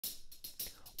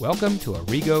Welcome to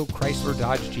Arrigo Chrysler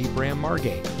Dodge Jeep Ram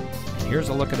Margate. And here's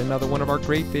a look at another one of our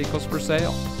great vehicles for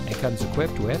sale. It comes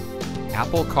equipped with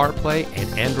Apple CarPlay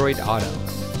and Android Auto,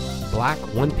 black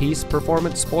one-piece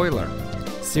performance spoiler,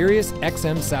 Sirius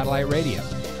XM satellite radio,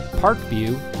 Park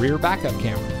View rear backup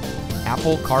camera,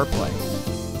 Apple CarPlay,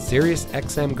 Sirius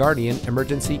XM Guardian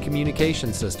emergency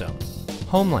communication system,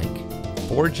 HomeLink,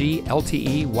 4G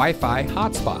LTE Wi-Fi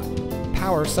hotspot,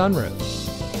 power sunroof,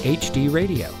 HD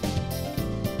radio.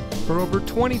 For over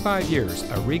 25 years,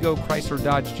 Arrigo Chrysler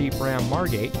Dodge Jeep Ram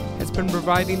Margate has been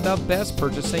providing the best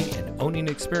purchasing and owning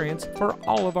experience for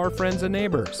all of our friends and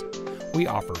neighbors. We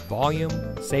offer volume,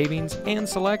 savings, and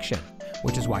selection,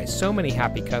 which is why so many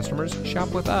happy customers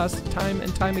shop with us time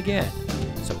and time again.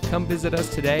 So come visit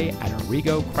us today at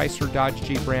Arrigo Chrysler Dodge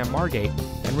Jeep Ram Margate,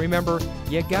 and remember,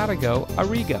 you gotta go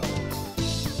Arrigo.